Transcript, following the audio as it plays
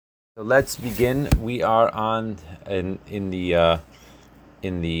Let's begin. We are on in the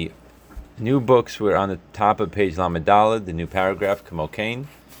new books. We're on the top of page Lamed Daled, the new paragraph Kamokain,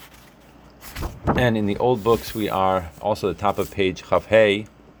 and in the old books we are also at the top of page Chav Hey,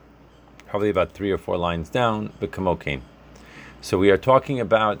 probably about 3 or 4 lines down, but Kamokain. So we are talking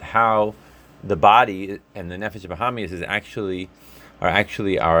about how the body and the Nefesh Bahamis are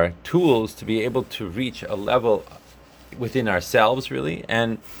actually our tools to be able to reach a level within ourselves, really,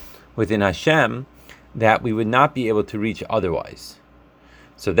 and within Hashem, that we would not be able to reach otherwise.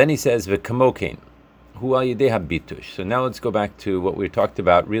 So then he says, "V'kamokein, hu al yedei habitush." So now let's go back to what we talked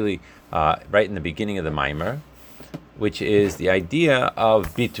about, really, right in the beginning of the Maimer, which is the idea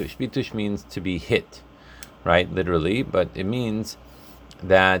of bitush. Bitush means to be hit, right, literally, but it means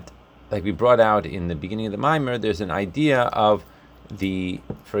that, like we brought out in the beginning of the Maimer, there's an idea of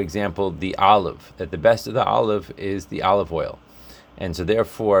for example, the olive, that the best of the olive is the olive oil. And so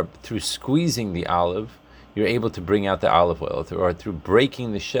therefore, through squeezing the olive, you're able to bring out the olive oil, or through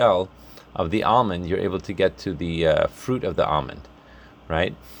breaking the shell of the almond, you're able to get to the fruit of the almond,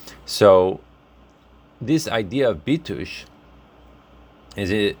 right? So this idea of bitush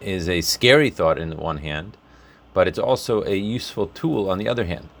is a scary thought on the one hand, but it's also a useful tool on the other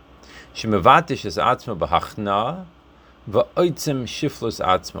hand. Shemevatish es atzmo b'hachna v'oitzem shiflus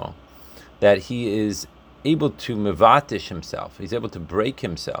atzmo, that he is able to mevatish himself, he's able to break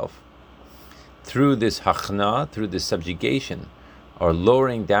himself through this hachna, through this subjugation or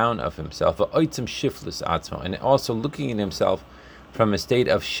lowering down of himself, v'oitzem shiflus atzmo, and also looking at himself from a state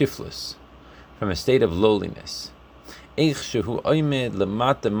of shiflus, from a state of lowliness. Eich shehu oimed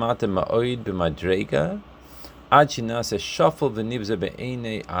lemata mata ma'oid b'madrega ad shinasa shafel v'nibza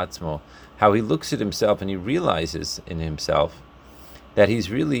be'enei atzmo, how he looks at himself and he realizes in himself that he's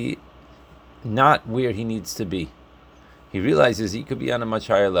really not where he needs to be. He realizes he could be on a much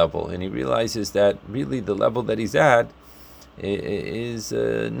higher level, and he realizes that really the level that he's at is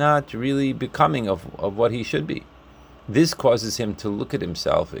not really becoming of what he should be. This causes him to look at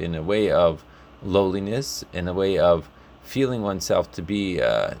himself in a way of lowliness, in a way of feeling oneself to be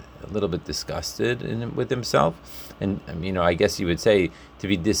a little bit disgusted with himself, and I guess you would say to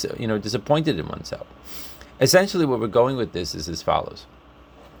be disappointed in oneself. Essentially, what we're going with this is as follows: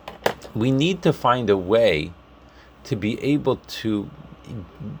 we need to find a way to be able to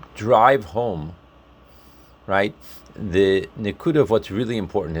drive home, right, the nikud of what's really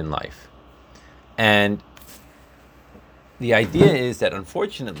important in life. And the idea is that,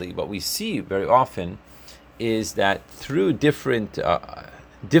 unfortunately, what we see very often is that through different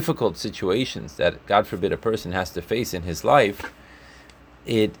difficult situations that, God forbid, a person has to face in his life,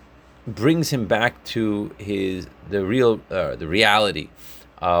 it brings him back to the reality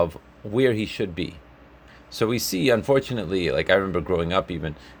of where he should be. So we see, unfortunately, like I remember growing up,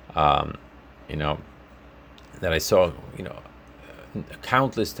 even, that I saw,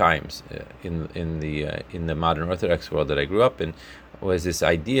 countless times in the modern Orthodox world that I grew up in, was this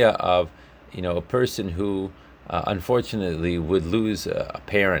idea of, a person who unfortunately would lose a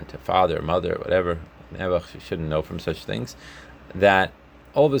parent, a father, a mother, whatever. Never shouldn't know from such things. That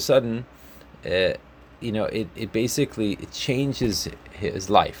all of a sudden, it basically changes his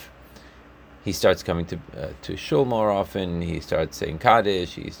life. He starts coming to shul more often. He starts saying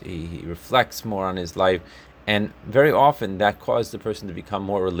Kaddish. He reflects more on his life, and very often that caused the person to become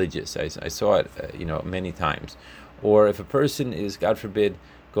more religious. I saw it, many times. Or if a person is, God forbid,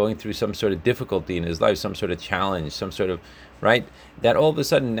 going through some sort of difficulty in his life, some sort of challenge, some sort of, right, that all of a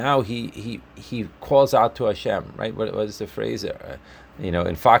sudden now he calls out to Hashem, right? What is the phrase?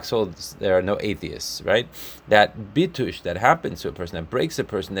 In foxholes there are no atheists, right? That bitush that happens to a person, that breaks a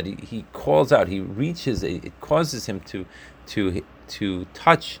person, that he calls out, he reaches, it causes him to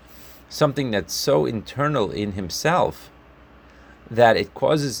touch something that's so internal in himself that it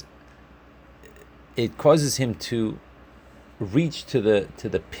causes him to reach to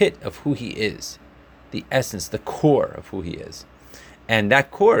the pit of who he is, the essence, the core of who he is. And that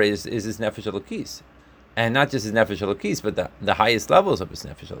core is his nefesh elokis. And not just his nefesh elokis, but the highest levels of his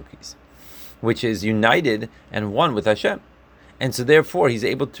nefesh elokis, which is united and one with Hashem. And so therefore he's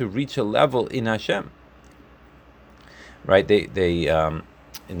able to reach a level in Hashem. Right? They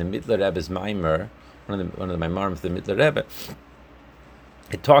in the Mittler Rebbe's Maimer, one of the Maimarim of the Mittler Rebbe,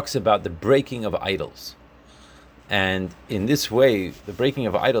 it talks about the breaking of idols. And in this way, the breaking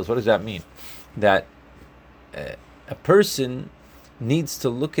of idols, what does that mean? That a person needs to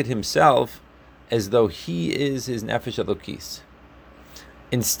look at himself as though he is his nefesh elokis.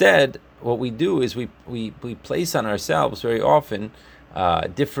 Instead, what we do is we place on ourselves very often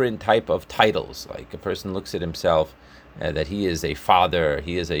different type of titles. Like a person looks at himself that he is a father,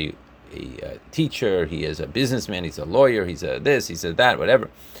 he is a a teacher, he is a businessman, he's a lawyer, he's a this, he's a that, whatever.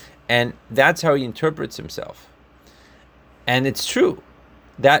 And that's how he interprets himself. And it's true.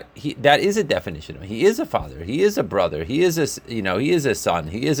 That is a definition of him. He is a father, he is a brother, he is he is a son,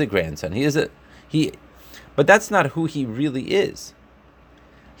 he is a grandson, but that's not who he really is.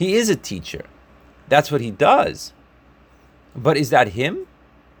 He is a teacher. That's what he does. But is that him?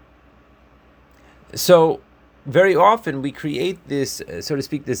 So very often we create this, so to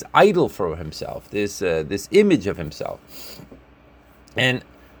speak, this idol for himself, this image of himself. And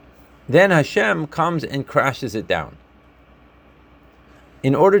then Hashem comes and crashes it down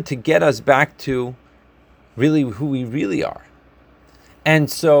in order to get us back to really who we really are.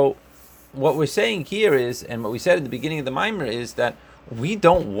 And so what we're saying here is, and what we said at the beginning of the Maimer is that we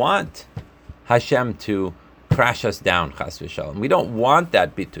don't want Hashem to crash us down, chas v'shalom. We don't want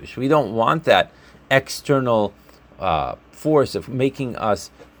that bitush. We don't want that external force of making us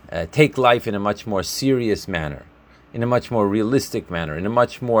take life in a much more serious manner, in a much more realistic manner, in a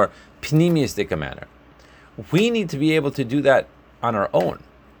much more pneumistic manner. We need to be able to do that on our own.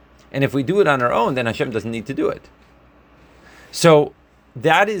 And if we do it on our own, then Hashem doesn't need to do it. So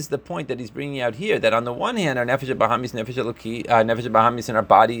that is the point that he's bringing out here, that on the one hand, our nefesh bahamis, nefesh bahamis in our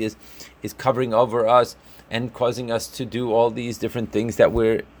body is covering over us and causing us to do all these different things that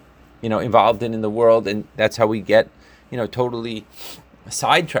we're involved in the world, and that's how we get totally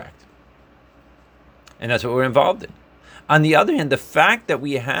sidetracked. And that's what we're involved in. On the other hand, the fact that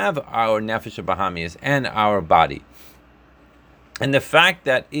we have our nefesh bahamis and our body, and the fact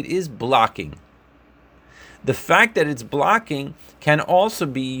that it is blocking, the fact that it's blocking can also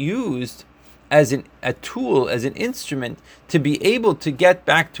be used as a tool, as an instrument to be able to get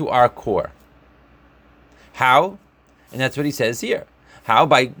back to our core. How? And that's what he says here. How?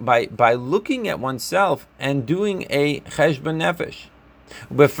 By looking at oneself and doing a cheshbon nefesh.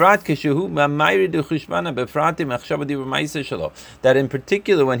 That in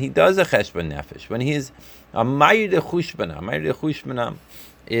particular, when he does a cheshbon nefesh, when he is a mayir de chushbana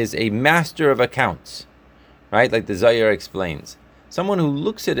is a master of accounts, right? Like the Zohar explains. Someone who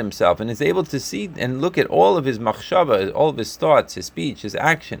looks at himself and is able to see and look at all of his machshava, all of his thoughts, his speech, his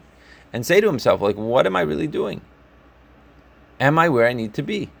action, and say to himself, like, what am I really doing? Am I where I need to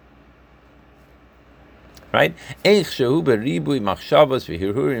be? Right?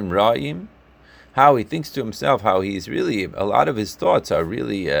 How he thinks to himself, how he's really, a lot of his thoughts are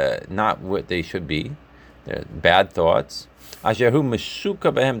really not what they should be. They're bad thoughts. And he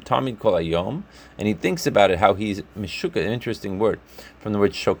thinks about it, how he's meshuka, an interesting word, from the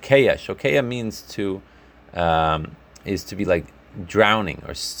word shokeya. Shokeya means is to be like drowning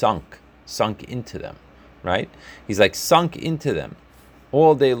or sunk into them, right? He's like sunk into them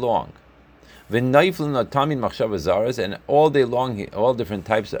all day long. And all day long, all different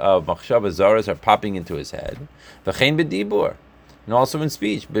types of machshava zaras are popping into his head. And also in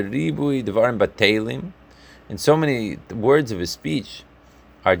speech, and so many words of his speech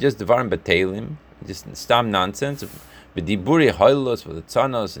are just devarim batelim, just stam nonsense. B'diburi hoilos with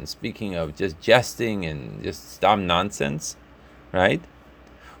tzanos, and speaking of just jesting and just stam nonsense, right?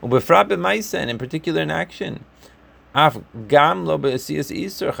 Ubefrat b'maisa, and in particular in action. Af gam lo be'asiyas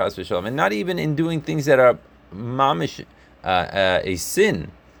isur chas v'shalom, and not even in doing things that are mamish, a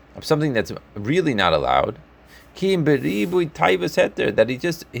sin, of something that's really not allowed. Ki im beribui taivas heter, that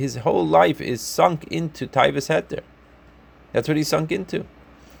his whole life is sunk into taivas heter. That's what he's sunk into.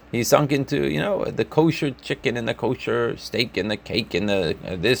 He's sunk into, the kosher chicken and the kosher steak and the cake and the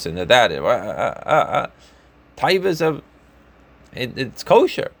this and the that. Taivas of it's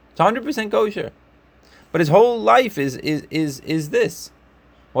kosher. It's 100% kosher. But his whole life is this.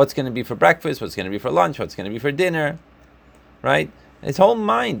 What's going to be for breakfast? What's going to be for lunch? What's going to be for dinner? Right? His whole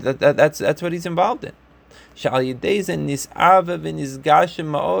mind. That's what he's involved in. So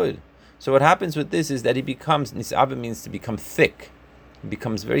what happens with this is that he becomes, nis'ava means to become thick. He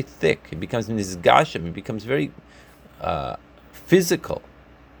becomes very thick. He becomes nisgashim. He becomes very physical,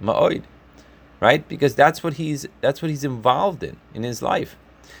 ma'od, right? Because that's what he's involved in his life.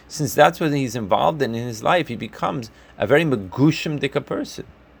 Since that's what he's involved in his life, he becomes a very megushim dika person,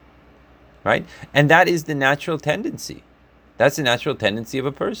 right? And that is the natural tendency. That's the natural tendency of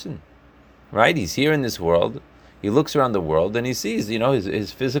a person, right? He's here in this world. He looks around the world and he sees,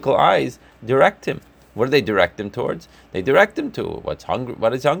 his physical eyes direct him. What do they direct him towards? They direct him to what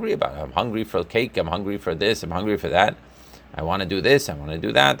he's hungry about. I'm hungry for cake. I'm hungry for this. I'm hungry for that. I want to do this. I want to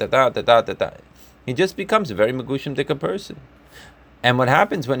do that. He just becomes a very megushim dika person. And what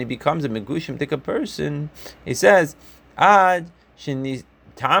happens when he becomes a megushim dika person? He says, "Ad sheni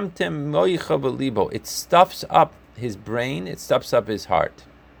tamtem moicha b'libo." It stuffs up his brain. It stuffs up his heart.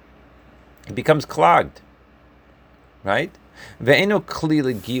 It becomes clogged, right? Ve'eno kli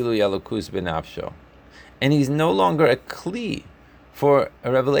legilu elokus benafsho, and he's no longer a kli for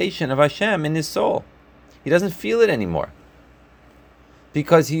a revelation of Hashem in his soul. He doesn't feel it anymore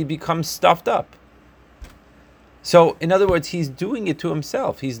because he becomes stuffed up. So, in other words, he's doing it to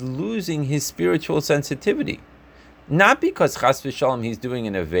himself. He's losing his spiritual sensitivity. Not because chas v'shalom he's doing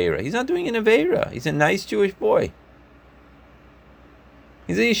an aveira. He's not doing an aveira. He's a nice Jewish boy.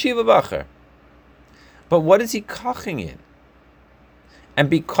 He's a yeshiva bacher. But what is he koching in? And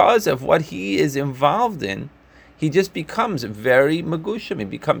because of what he is involved in, he just becomes very magushim.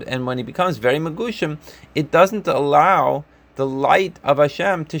 And when he becomes very magushim, it doesn't allow the light of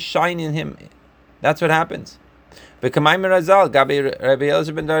Hashem to shine in him. That's what happens.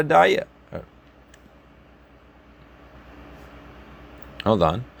 Hold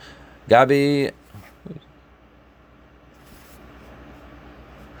on. Gabi.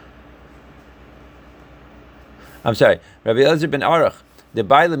 I'm sorry. Rabbi Elazar ben Aruch, the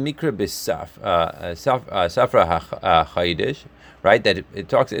Baila Mikra B'Saf, Safra Chayidish, right? That it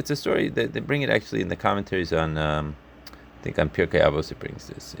talks. It's a story that they bring it actually in the commentaries on. I think on Pirkei Avos it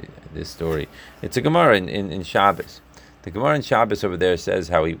brings this story. It's a Gemara in Shabbos. The Gemara in Shabbos over there says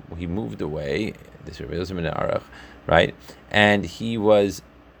how he moved away. This Rabbi Elazar ben Aruch, right? And he was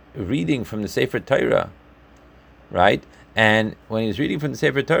reading from the Sefer Torah, right? And when he was reading from the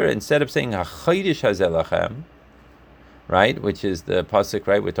Sefer Torah, instead of saying HaChodesh Hazeh Lachem, right, which is the pasuk,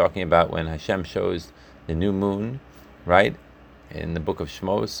 right, we're talking about when Hashem shows the new moon, right, in the book of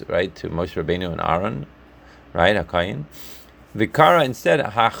Shmos, right, to Moshe Rabbeinu and Aaron, right, HaKayin. Vikara instead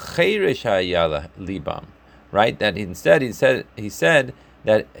HaCheresh Hayala Libam, right, that instead he said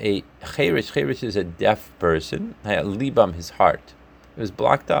that a cheresh is a deaf person, libam, his heart, it was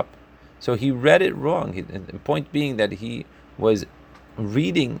blocked up. So he read it wrong. The point being that he was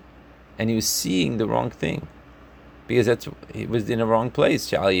reading and he was seeing the wrong thing because he was in the wrong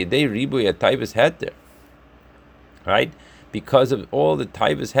place. Right? Because of all the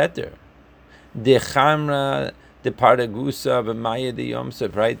taivas heter. The chamra, the paragusa, the maya de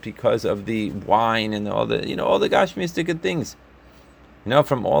yomsev, right? Because of the wine and all the gashmistic things.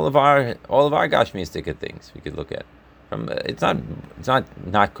 From all of our gashmistic things we could look at. It's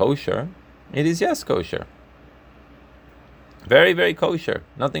not kosher. It is kosher. Very, very kosher.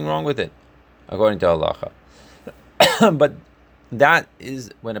 Nothing wrong with it, according to halacha. But that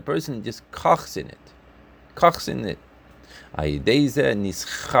is when a person just kochs in it.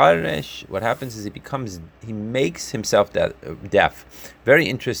 What happens is he makes himself deaf. Very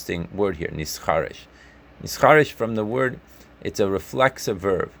interesting word here, nischaresh. Nischaresh from the word, it's a reflexive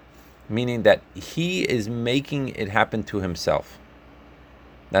verb, meaning that he is making it happen to himself.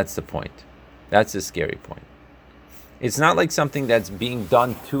 That's the point. That's the scary point. It's not like something that's being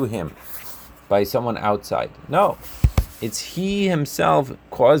done to him by someone outside. No. It's he himself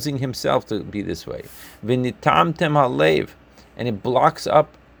causing himself to be this way. V'nitamtem halev, and it blocks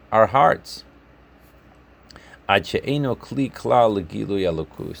up our hearts. Ad she'eno kli klal legilui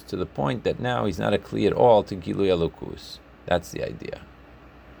elokus, to the point that now he's not a kli at all to gilui elokus. That's the idea.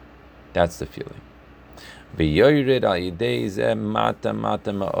 That's the feeling.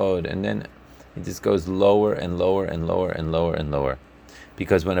 And then it just goes lower and lower and lower and lower and lower.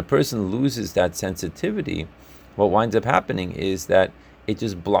 Because when a person loses that sensitivity, what winds up happening is that it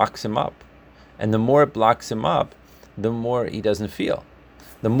just blocks him up. And the more it blocks him up, the more he doesn't feel.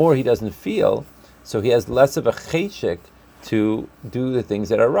 The more he doesn't feel, so he has less of a cheshek to do the things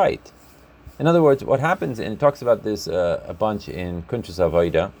that are right. In other words, what happens, and it talks about this a bunch in Kuntres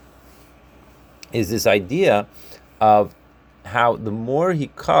Avoda, is this idea of how the more he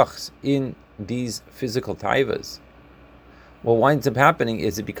kochs in these physical taivas, what winds up happening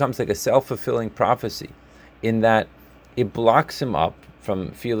is it becomes like a self-fulfilling prophecy, in that it blocks him up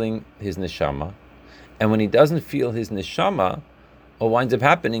from feeling his neshama, and when he doesn't feel his neshama, what winds up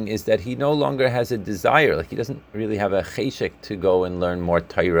happening is that he no longer has a desire, like he doesn't really have a cheshek to go and learn more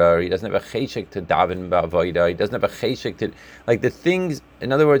Torah, or he doesn't have a cheshek to daven ba'avodah, he doesn't have a cheshek to, like the things,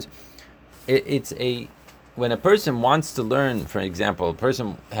 in other words, when a person wants to learn, for example, a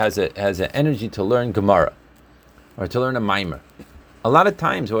person has an energy to learn Gemara or to learn a mimer. A lot of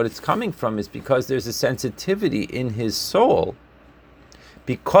times what it's coming from is because there's a sensitivity in his soul.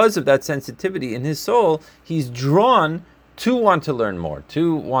 Because of that sensitivity in his soul, he's drawn to want to learn more,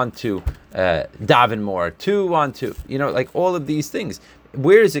 to want to daven more, to want to, like all of these things.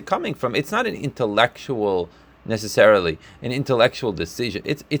 Where is it coming from? It's not an intellectual necessarily an intellectual decision.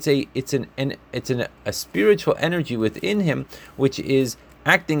 It's a spiritual energy within him, which is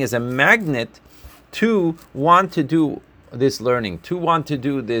acting as a magnet to want to do this learning, to want to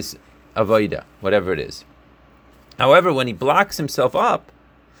do this avoida, whatever it is. However, when he blocks himself up,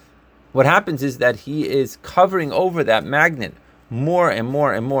 what happens is that he is covering over that magnet more and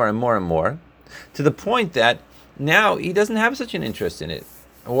more and more and more and more, to the point that now he doesn't have such an interest in it,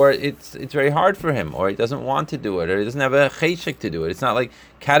 or it's very hard for him, or he doesn't want to do it, or he doesn't have a cheshek to do it. It's not like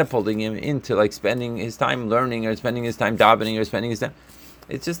catapulting him into like spending his time learning, or spending his time davening, or spending his time.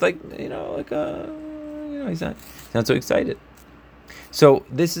 It's just like he's not so excited. So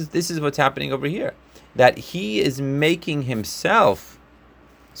this is what's happening over here, that he is making himself,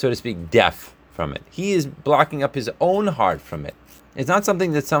 so to speak, deaf from it. He is blocking up his own heart from it. It's not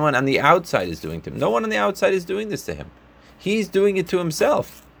something that someone on the outside is doing to him. No one on the outside is doing this to him. He's doing it to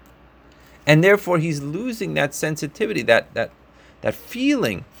himself. And therefore he's losing that sensitivity, that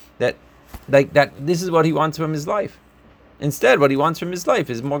feeling that this is what he wants from his life. Instead, what he wants from his life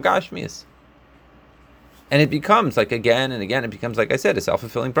is more gashmias. And it becomes, like, again and again, it becomes, like I said, a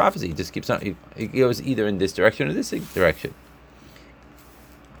self-fulfilling prophecy. It just keeps on, it goes either in this direction or this direction.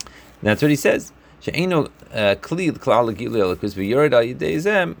 And that's what he says. And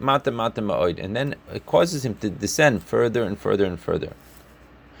then it causes him to descend further and further and further.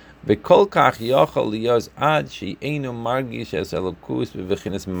 And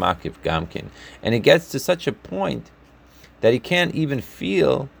it gets to such a point that he can't even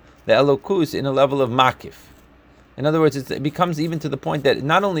feel the elokus in a level of makif. In other words, it becomes even to the point that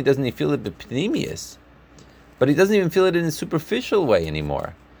not only doesn't he feel it b'pnimius, but he doesn't even feel it in a superficial way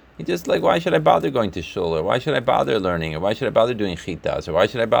anymore. He just like, why should I bother going to shul, or why should I bother learning, or why should I bother doing chitas, or why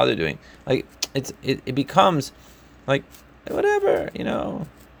should I bother doing, like, it becomes like, whatever,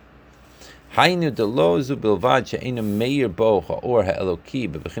 Hainu delozu bilvad she'enu meir bo ha'or ha'eloki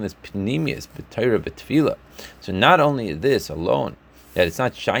b'v'chinas pnimius b'torah b'tefillah. So not only this alone, that it's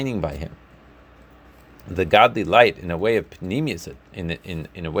not shining by him, the godly light in a way of pnimius, in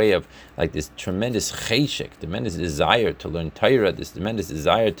a way of like this tremendous cheshek, tremendous desire to learn Torah, this tremendous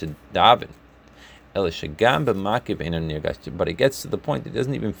desire to daven. But it gets to the point that it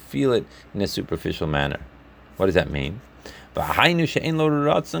doesn't even feel it in a superficial manner. What does that mean? This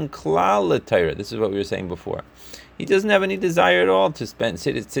is what we were saying before. He doesn't have any desire at all to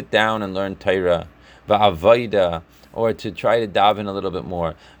sit down and learn Torah, or to try to daven a little bit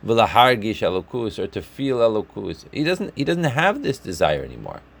more, or to feel elokus. He doesn't have this desire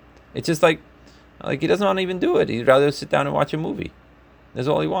anymore. It's just like he doesn't want to even do it. He'd rather sit down and watch a movie. That's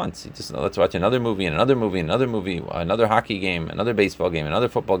all he wants. He just, let's watch another movie and another movie and another movie, another hockey game, another baseball game, another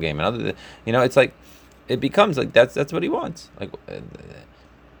football game, another. It's like it becomes like that's what he wants. Like,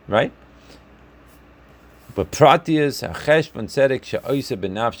 right? But pratias hacheshbon tzedek she'oisa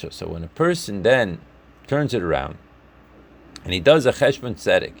benafsho. So when a person then turns it around, and he does a cheshbon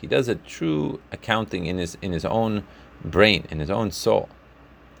tzedek, he does a true accounting in his own brain, in his own soul,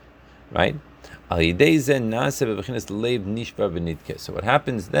 right? So what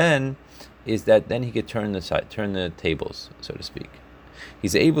happens then is that then he could turn the tables, so to speak.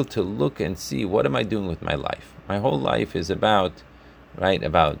 He's able to look and see, what am I doing with my life? My whole life is about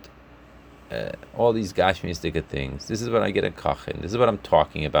all these gashmistic things. This is what I get a kachin. This is what I'm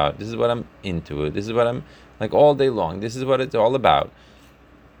talking about. This is what I'm into. This is what I'm like all day long. This is what it's all about.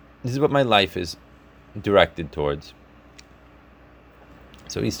 This is what my life is directed towards.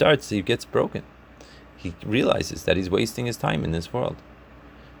 So he gets broken. He realizes that he's wasting his time in this world.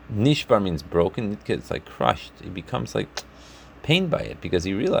 Nishbar means broken. It's like crushed. He becomes like pained by it, because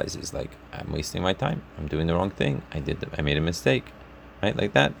he realizes, like, I'm wasting my time. I'm doing the wrong thing. I made a mistake. Right?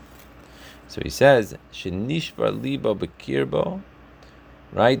 Like that. So he says, Shenishbar libo bekirbo,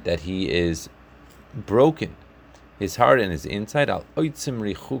 right? That he is broken, his heart and his inside, al oitzim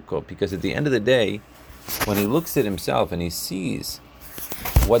richuko, because at the end of the day, when he looks at himself and he sees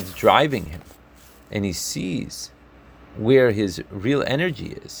what's driving him, and he sees where his real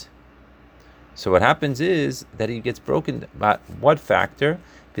energy is, so what happens is that he gets broken. By what factor?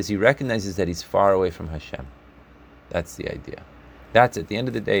 Because he recognizes that he's far away from Hashem. That's the idea. That's, at the end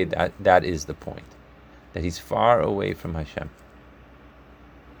of the day, that is the point. That he's far away from Hashem.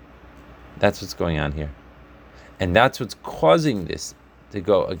 That's what's going on here. And that's what's causing this to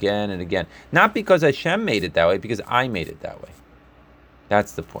go again and again. Not because Hashem made it that way, because I made it that way.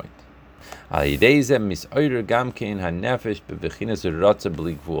 That's the point.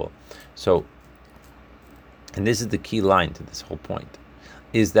 So, and this is the key line to this whole point,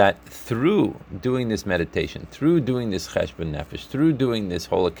 is that through doing this meditation, through doing this cheshbon nefesh, through doing this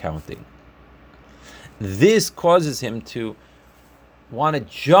whole accounting, this causes him to want to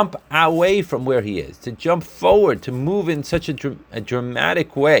jump away from where he is, to jump forward, to move in such a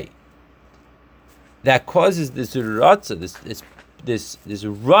dramatic way that causes this ratzah, this this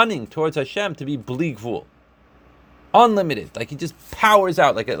running towards Hashem to be bli gvul, unlimited, like he just powers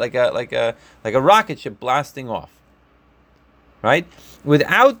out like a rocket ship blasting off. Right?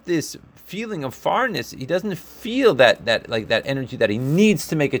 Without this feeling of farness, he doesn't feel that energy that he needs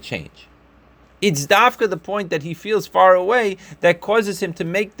to make a change. It's dafka the point that he feels far away that causes him to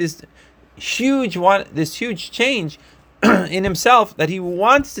make this huge change in himself, that he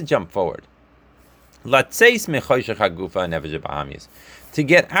wants to jump forward. To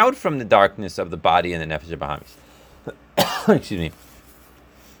get out from the darkness of the body and the nefesh bahamis. Excuse me.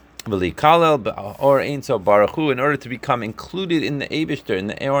 Or Ein Sof Baruch Hu, in order to become included in the Eibishter, in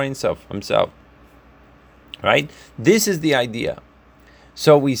the Or Ein Sof himself. Right? This is the idea.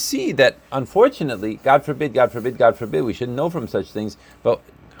 So we see that, unfortunately, God forbid, we shouldn't know from such things, but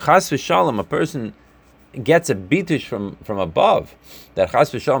chas v'shalom, a person gets a bitush from above, that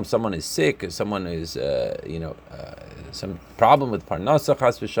chas v'shalom, someone is sick, someone is, some problem with parnasa,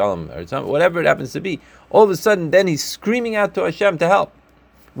 chas v'shalom, or whatever it happens to be, all of a sudden, then he's screaming out to Hashem to help.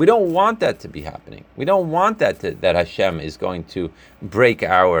 We don't want that to be happening. We don't want that Hashem is going to break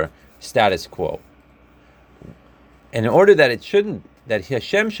our status quo. And in order that Hashem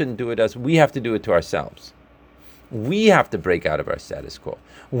shouldn't do it to us, we have to do it to ourselves. We have to break out of our status quo.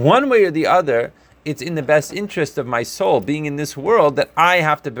 One way or the other, it's in the best interest of my soul, being in this world, that I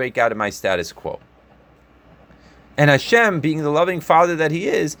have to break out of my status quo. And Hashem, being the loving Father that He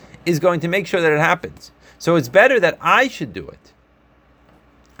is going to make sure that it happens. So it's better that I should do it.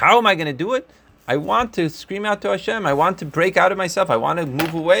 How am I going to do it? I want to scream out to Hashem. I want to break out of myself. I want to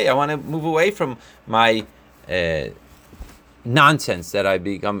move away. I want to move away from my nonsense that I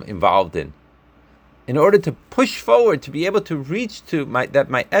become involved in order to push forward, to be able to reach to my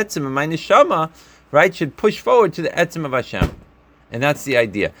etzem and my neshama, right, should push forward to the etzem of Hashem. And that's the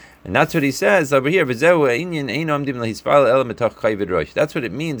idea. And that's what he says over here. That's what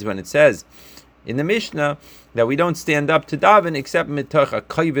it means when it says in the Mishnah that we don't stand up to daven except mitoch a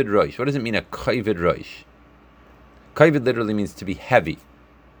kaved rosh. What does it mean, a kaved rosh? Kaved literally means to be heavy.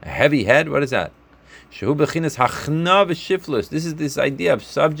 A heavy head? What is that? Shehu bechinas hachna v'shiflus. This is this idea of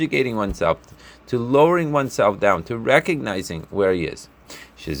subjugating oneself, to lowering oneself down, to recognizing where he is.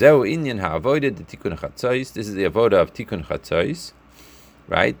 Shezeu inyan ha'avodah de tikkun chatzos. This is the avodah of tikkun chatzos,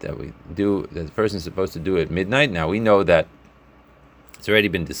 right? That the person is supposed to do at midnight. Now we know that it's already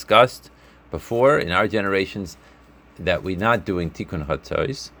been discussed before in our generations that we're not doing tikkun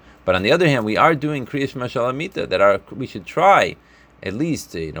chatzos, but on the other hand, we are doing kriyas mashalamita. We should try at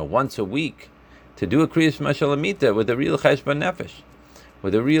least once a week to do a kriyas mashalamita with a real cheshbon nefesh,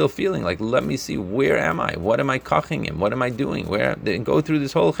 with a real feeling like, let me see, where am I? What am I koching in? What am I doing? And go through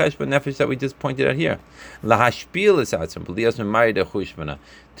this whole cheshbon nefesh that we just pointed out here. Lahashpil is atzim,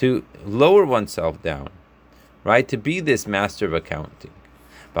 to lower oneself down, right? To be this master of accounting.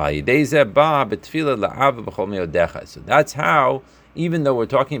 So that's how, even though we're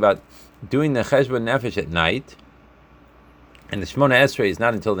talking about doing the cheshbon nefesh at night, and the Shemona Esrei is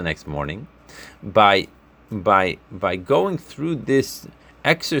not until the next morning, by going through this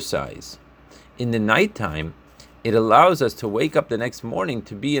exercise in the nighttime, it allows us to wake up the next morning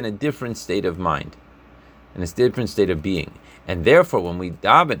to be in a different state of mind, in a different state of being. And therefore, when we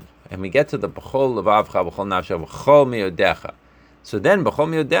daven and we get to the b'chol levavcha, b'chol nafsha, b'chol me'odecha, so then b'chol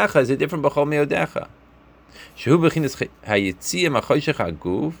me'odecha is a different b'chol me'odecha. Shehu b'chinas hayitziyah machoshech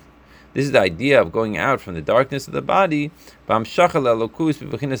haguf. This is the idea of going out from the darkness of the body, and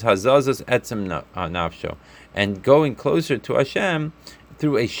going closer to Hashem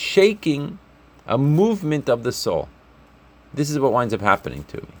through a shaking, a movement of the soul. This is what winds up happening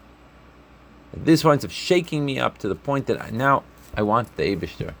to me. This winds up shaking me up to the point that now I want the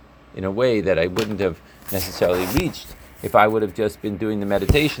Eibishter in a way that I wouldn't have necessarily reached if I would have just been doing the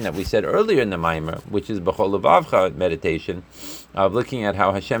meditation that we said earlier in the Maimer, which is B'chol Levavcha meditation, of looking at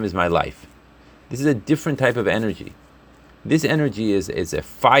how Hashem is my life. This is a different type of energy. This energy is a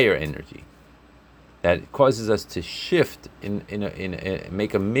fire energy that causes us to shift,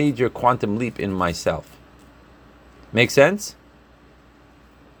 make a major quantum leap in myself. Make sense?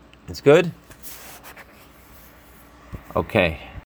 It's good? Okay.